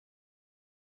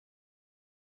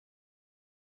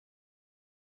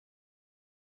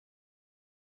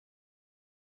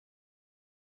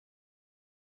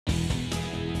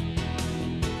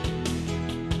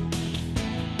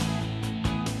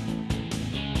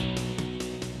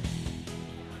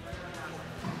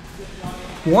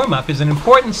Warm-up is an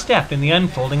important step in the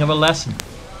unfolding of a lesson.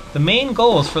 The main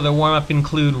goals for the warm-up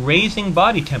include raising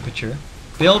body temperature,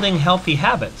 building healthy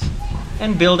habits,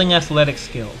 and building athletic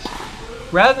skills.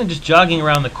 Rather than just jogging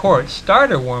around the court,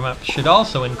 starter warm-up should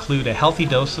also include a healthy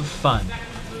dose of fun. Next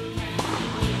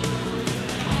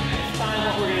time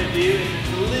what we're going to do is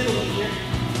a little easier.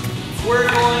 We're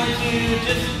going to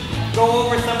just go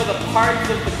over some of the parts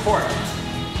of the court.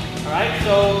 Alright,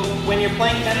 so when you're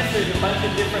playing tennis, there's a bunch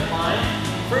of different lines.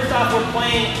 First off, we're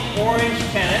playing orange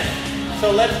tennis.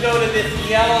 So let's go to this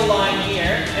yellow line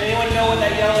here. Anyone know what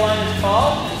that yellow line is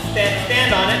called?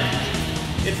 Stand on it.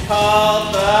 It's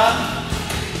called the,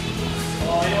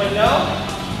 anyone know?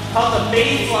 It's called the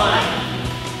baseline.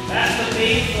 That's the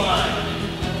baseline.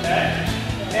 Okay?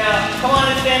 Now, come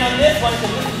on and stand on this one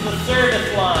because this is the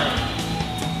service line.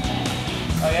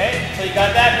 Okay? So you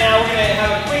got that. Now we're going to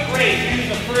have a quick race. Who's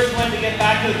the first one to get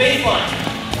back to the baseline?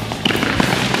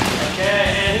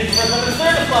 Okay, and who's the first one to the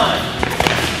service line?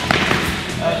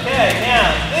 Okay,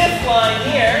 now this line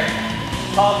here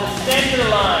is called the center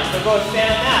line. So go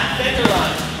stand on that, center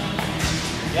line.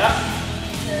 Yep,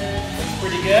 that's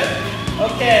pretty good.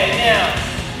 Okay, now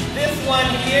this one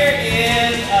here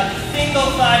is a single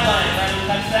sideline. Try to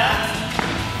touch that.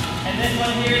 And this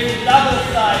one here is a double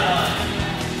sideline.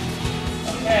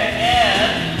 Okay,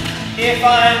 and if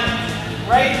I'm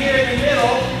right here in the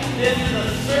middle, this is a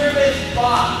service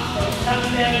box. So come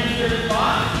down in the service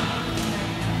box.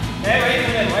 Okay, right in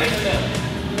the middle, right in the middle.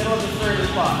 Middle of the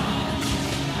service box.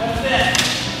 That's it.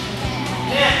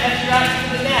 Net, touch your eyes to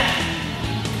the net.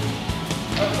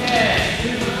 Okay,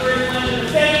 who's the first one to the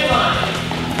center line?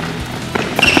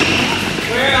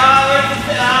 There's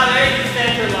the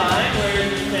center line. Where's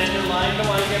the center line? Come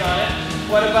on, get on it.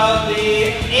 What about a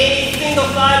single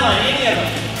sideline? Any of them?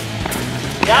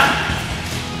 Yeah?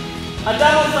 A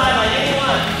double sideline,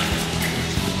 anyone?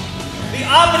 The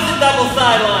opposite double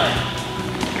sideline.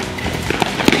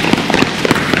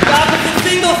 The opposite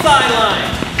single sideline.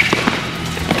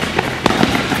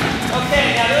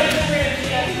 Okay, now those are we're going to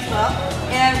see as well.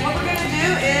 And what we're going to do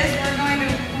is we're going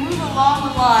to move along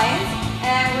the lines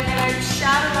and we're going to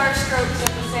shadow our strokes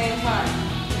at the same time.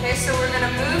 Okay, so we're going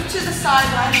to move to the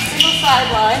sideline, single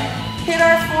sideline, hit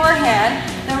our forehand,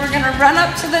 then we're going to run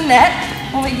up to the net.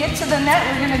 When we get to the net,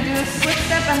 we're going to do a slip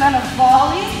step and then a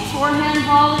volley, forehand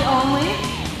volley only.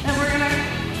 Then we're going to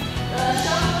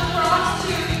shuffle across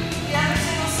to the other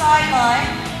single sideline,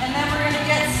 and then we're going to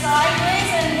get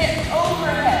sideways and hit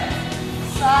overhead.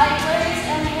 Sideways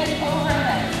and hit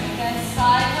overhead. Then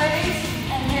sideways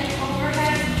and hit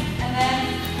overhead, and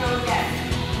then go again.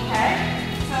 Okay?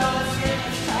 So let's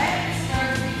try it.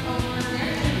 Start over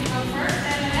here. You go first,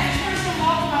 and the next person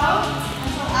won't go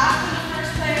until after the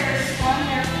first player has swung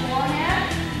their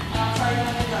forehand. I'll tell you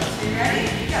when to go. So you ready?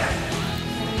 Go.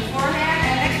 Swing the forehand,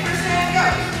 and next person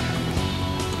goes.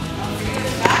 Don't forget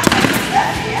the back.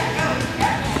 Yeah, go.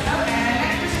 Yeah, go. And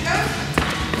next person goes.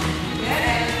 Good.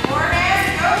 And the forehand,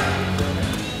 go.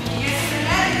 You get to the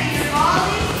net, and your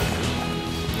volley.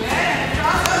 Good. And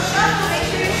across, go shuffle. Make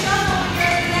sure you shuffle when you're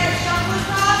at the net. Shuffle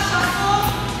across,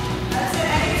 shuffle. That's it.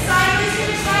 And sideways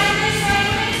here, sideways,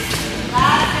 sideways.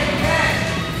 That's it. Good.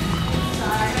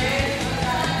 Sideways.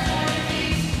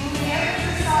 Moving over to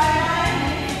the sideline,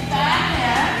 and then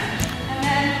backhand. And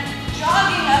then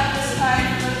jogging up this time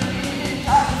for those of you who didn't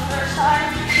jog the first time.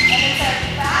 And it's a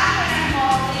backhand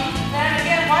volley. Then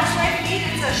again, watch my feet.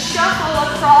 It's a shuffle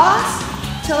across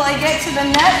till I get to the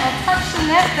net. I'll touch the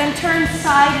net, then turn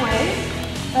sideways.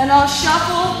 Then I'll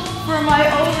shuffle for my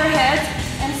overhead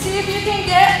and see if you can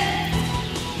get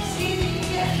 3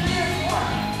 or 4.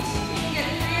 See if you can get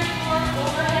 3 or 4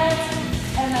 overheads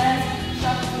and then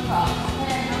shuffle across.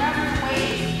 Okay, and remember to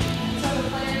wait until the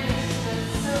player gets to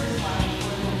the service line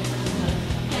before the next person does.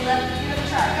 Okay, let's give it a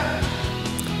try. Go.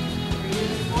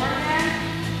 Use the forehand.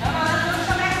 No, let's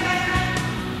come back, come back, come back.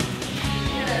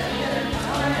 Good, good.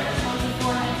 Overhead. Let's go to the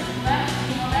forehand. Left,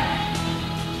 go back.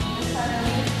 This side of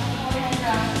it. Forehand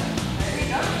down. There you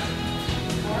go.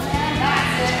 Forehand,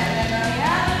 that's it. And then going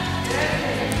out. Good,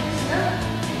 good. Good.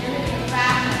 And you're hitting the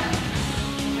backhand.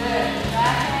 Good.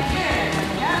 Backhand, good.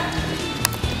 Yeah.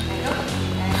 And go.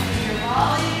 And do your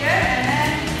volley. Good. And then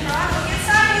cross. Get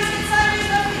sideways,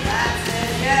 lovely. That's it.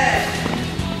 Good.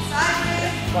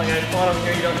 Sideways. Come on guys, come on over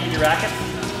here. You don't need your rackets.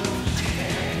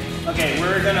 Okay,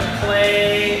 we're going to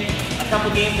play a couple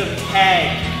games of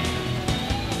tag.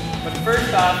 But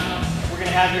first off, we're going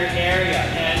to have your area,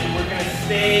 and we're going to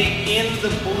stay in the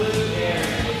blue area.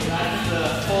 That's the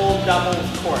full doubles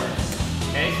court.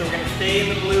 Okay, so we're going to stay in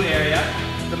the blue area.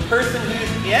 The person who's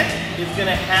it is going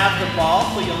to have the ball,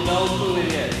 so you'll know who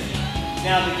it is.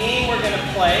 Now the game we're going to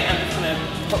play, I'm just going to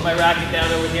put my racket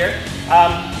down over here.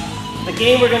 The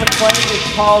game we're going to play is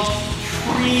called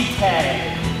tree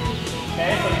tag.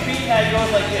 Okay, so tree tag goes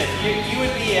like this. You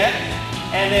would be it,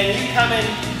 and then you come in,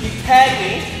 you tag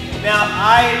me. Now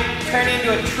I turn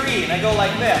into a tree, and I go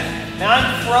like this. Now I'm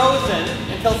frozen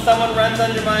until someone runs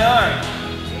under my arm.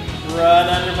 Run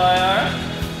under my arm.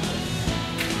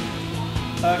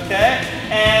 Okay,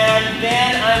 and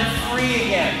then I'm free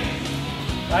again.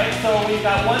 Right, so we've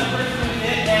got one person who's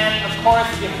it, and of course,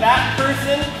 if that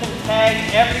person can tag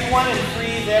everyone and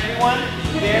freeze everyone,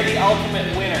 they're the ultimate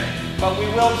winner. But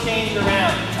we will change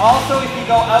around. Also, if you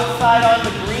go outside on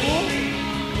the green,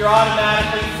 you're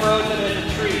automatically frozen as a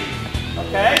tree.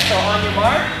 Okay, so on your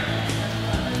mark,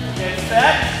 get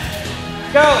set,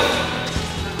 go.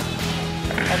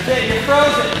 That's it, you're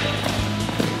frozen.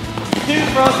 2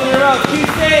 frozen in a row, 2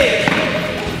 saves.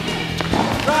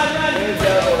 Run, run.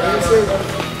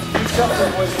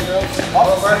 Shuffle, boys and girls.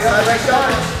 Oh, right side, right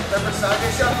side. Remember side, they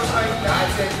shuffle, right?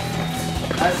 That's it.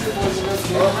 That's it, boys and girls.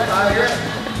 Oh, right here.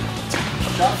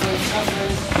 Shuffling,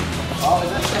 shuffling. Oh,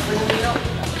 is that shuffling in the middle?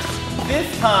 This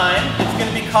time, it's going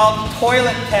to be called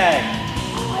toilet tag.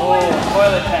 Oh,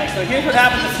 toilet tag. So here's what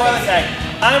happens with toilet tag.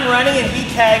 I'm running and he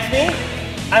tags me.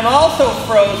 I'm also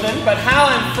frozen, but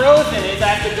how I'm frozen is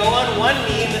I have to go on one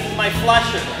knee, and this is my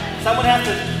flusher. Someone has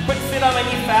to quick sit on my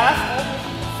knee fast,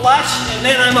 flush, and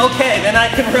then I'm okay, then I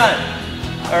can run.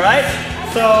 Alright?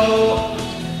 So,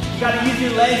 you gotta use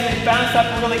your legs and bounce up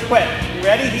really quick. You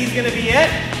ready? He's gonna be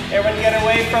it. Everyone get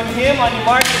away from him. On your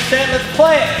mark, get set, let's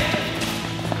play it.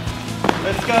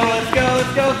 Let's go, let's go,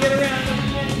 let's go, get around.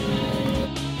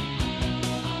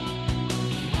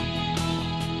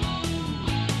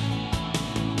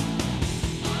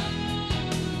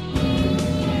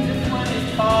 This one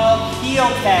is called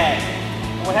heel tag.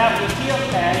 What happens with heel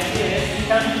tag is you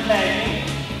come to tag me,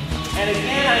 and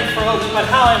again I'm frozen, but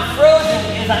how I'm frozen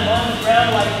is I'm on the ground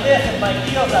like this with my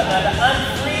heels up. Now to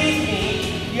unfreeze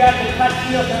me, you have to touch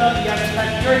heels and up, you have to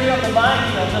touch your heel to my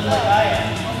heel, just like I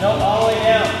am. No, all the way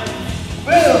down.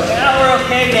 Boom! Now we're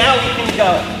okay, now we can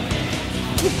go.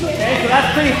 Okay, so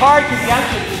that's pretty hard because you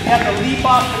have to leap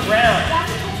off the ground.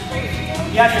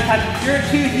 You have to touch your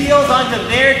 2 heels onto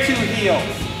their 2 heels.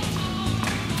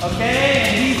 Okay,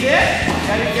 and he's it.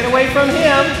 Gotta get away from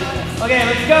him. Okay,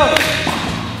 let's go.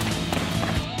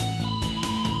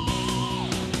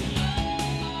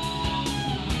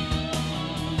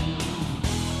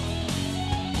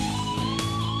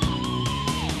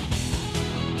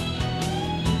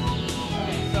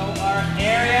 Okay, so our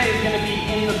area is going to be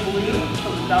in the blue, so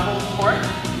the doubles court.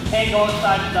 You can't go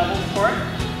outside the doubles court.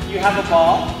 You have a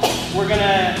ball. We're going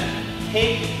to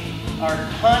take our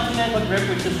continental grip,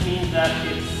 which just means that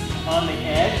it's on the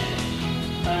edge.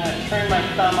 I'm going to turn my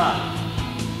thumb up.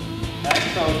 Okay,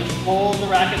 so just hold the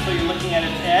racket so you're looking at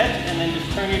its edge, and then just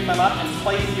turn your thumb up and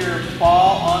place your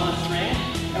ball on the string.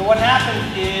 And what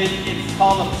happens is it's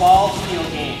called a ball steal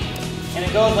game. And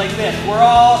it goes like this. We're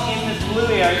all in this blue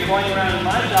area going around, and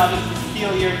my job is to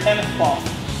steal your tennis ball.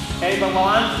 Okay, but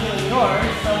while I'm stealing yours,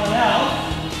 someone else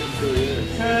could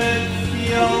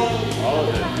steal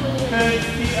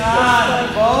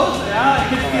both? Yeah, it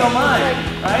could steal mine,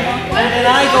 right? And then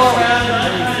I go around and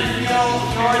I'm trying to steal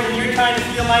yours and you're trying to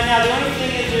steal mine. Now the only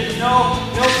thing is there's no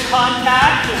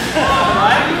contact,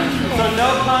 right? So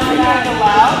no contact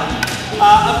allowed.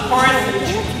 Of course,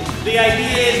 the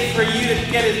idea is for you to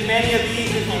get as many of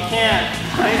these as you can.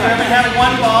 Right? So everyone have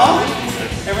one ball.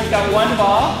 Everyone's got one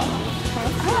ball.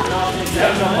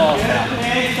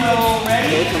 Okay, so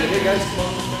ready?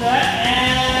 Set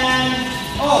and...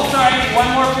 Oh, sorry, one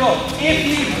more rule. If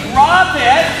you drop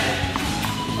it,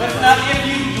 listen up, if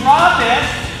you drop it,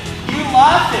 you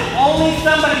lost it. Only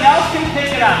somebody else can pick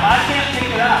it up. I can't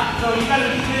pick it up. So you gotta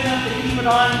be good enough to keep it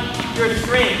on your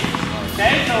string.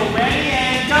 Okay, so ready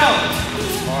and go.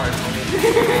 If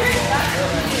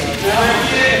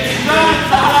you drop it,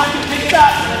 someone else can pick it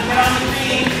up. Let's get on the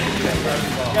green.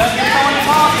 Go get someone's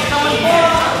ball, get someone's ball,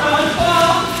 someone's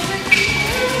ball.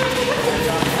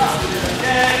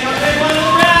 Okay, go get one on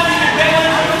the ground, you can get one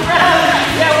on the ground, you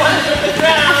can get one on the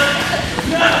ground.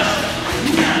 Go!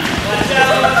 Watch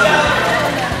out, watch out.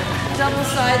 Double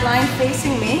sideline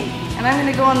facing me, and I'm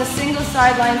going to go on the single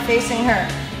sideline facing her.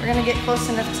 We're going to get close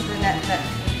enough to the net that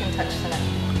we can touch the net.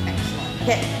 Excellent.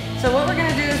 Okay, so what we're going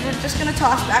to do is we're just going to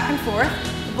toss back and forth.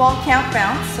 The ball can't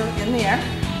bounce, so in the air,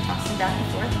 tossing back and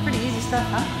forth. Pretty easy stuff,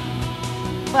 huh?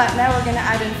 But now we're going to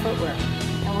add in footwork,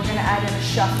 and we're going to add in a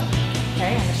shuffle.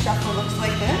 Okay, and the shuffle looks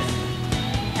like this.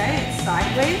 Okay, it's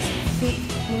sideways, feet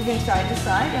moving side to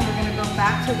side, and we're going to go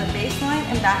back to the baseline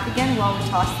and back again while we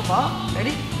toss the ball.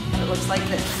 Ready? And it looks like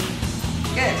this.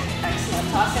 Good. Excellent.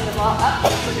 Tossing the ball up.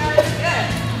 Good. Good.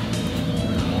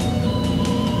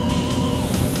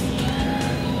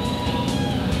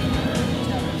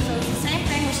 So it's the same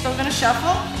thing. We're still going to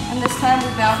shuffle, and this time we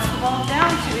bounce the ball down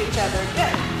to each other.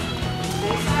 Good.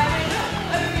 Big side way up.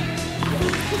 Good.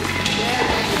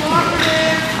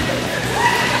 Cooperative.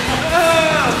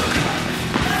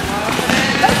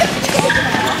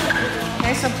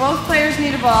 Okay, so both players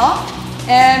need a ball,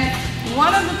 and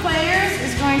one of the players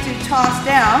is going to toss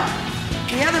down,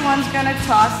 the other one's going to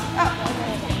toss up.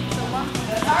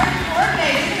 That's hard to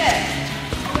coordinate, isn't it?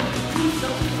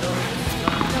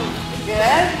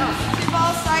 Good. Two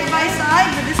balls side by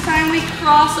side, but this time we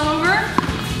cross over.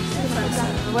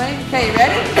 Okay,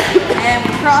 ready? And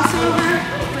we cross over,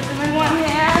 put them in one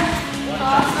hand,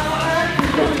 cross over,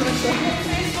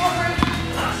 face forward,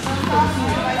 cross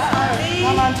over by side.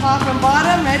 One on top and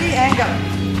bottom, ready, and go.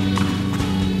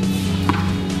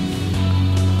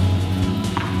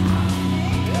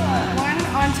 One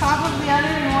on top of the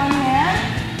other in one hand,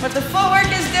 but the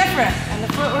footwork is different, and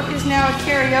the footwork is now a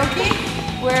karaoke,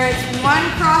 where it's one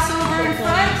crossover in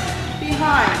front,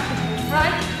 behind, in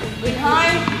front,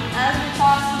 behind, as we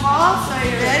toss the ball. So are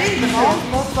you ready? The ball,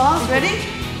 both balls, ready?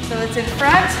 So it's in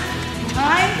front,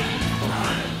 behind,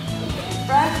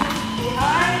 front,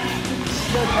 behind.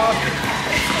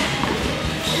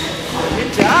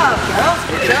 Good job, girls.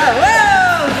 Good job.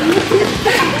 Whoa!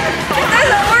 It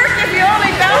doesn't work if you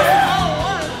only bounce the ball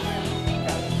once.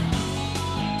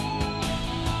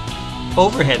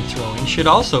 Overhead throwing should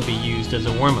also be used as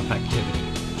a warm-up activity.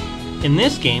 In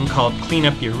this game called Clean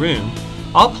Up Your Room,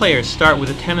 all players start with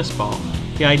a tennis ball.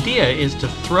 The idea is to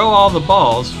throw all the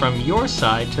balls from your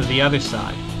side to the other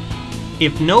side.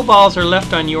 If no balls are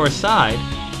left on your side,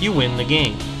 you win the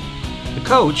game. The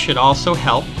coach should also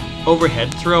help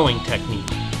overhead throwing technique.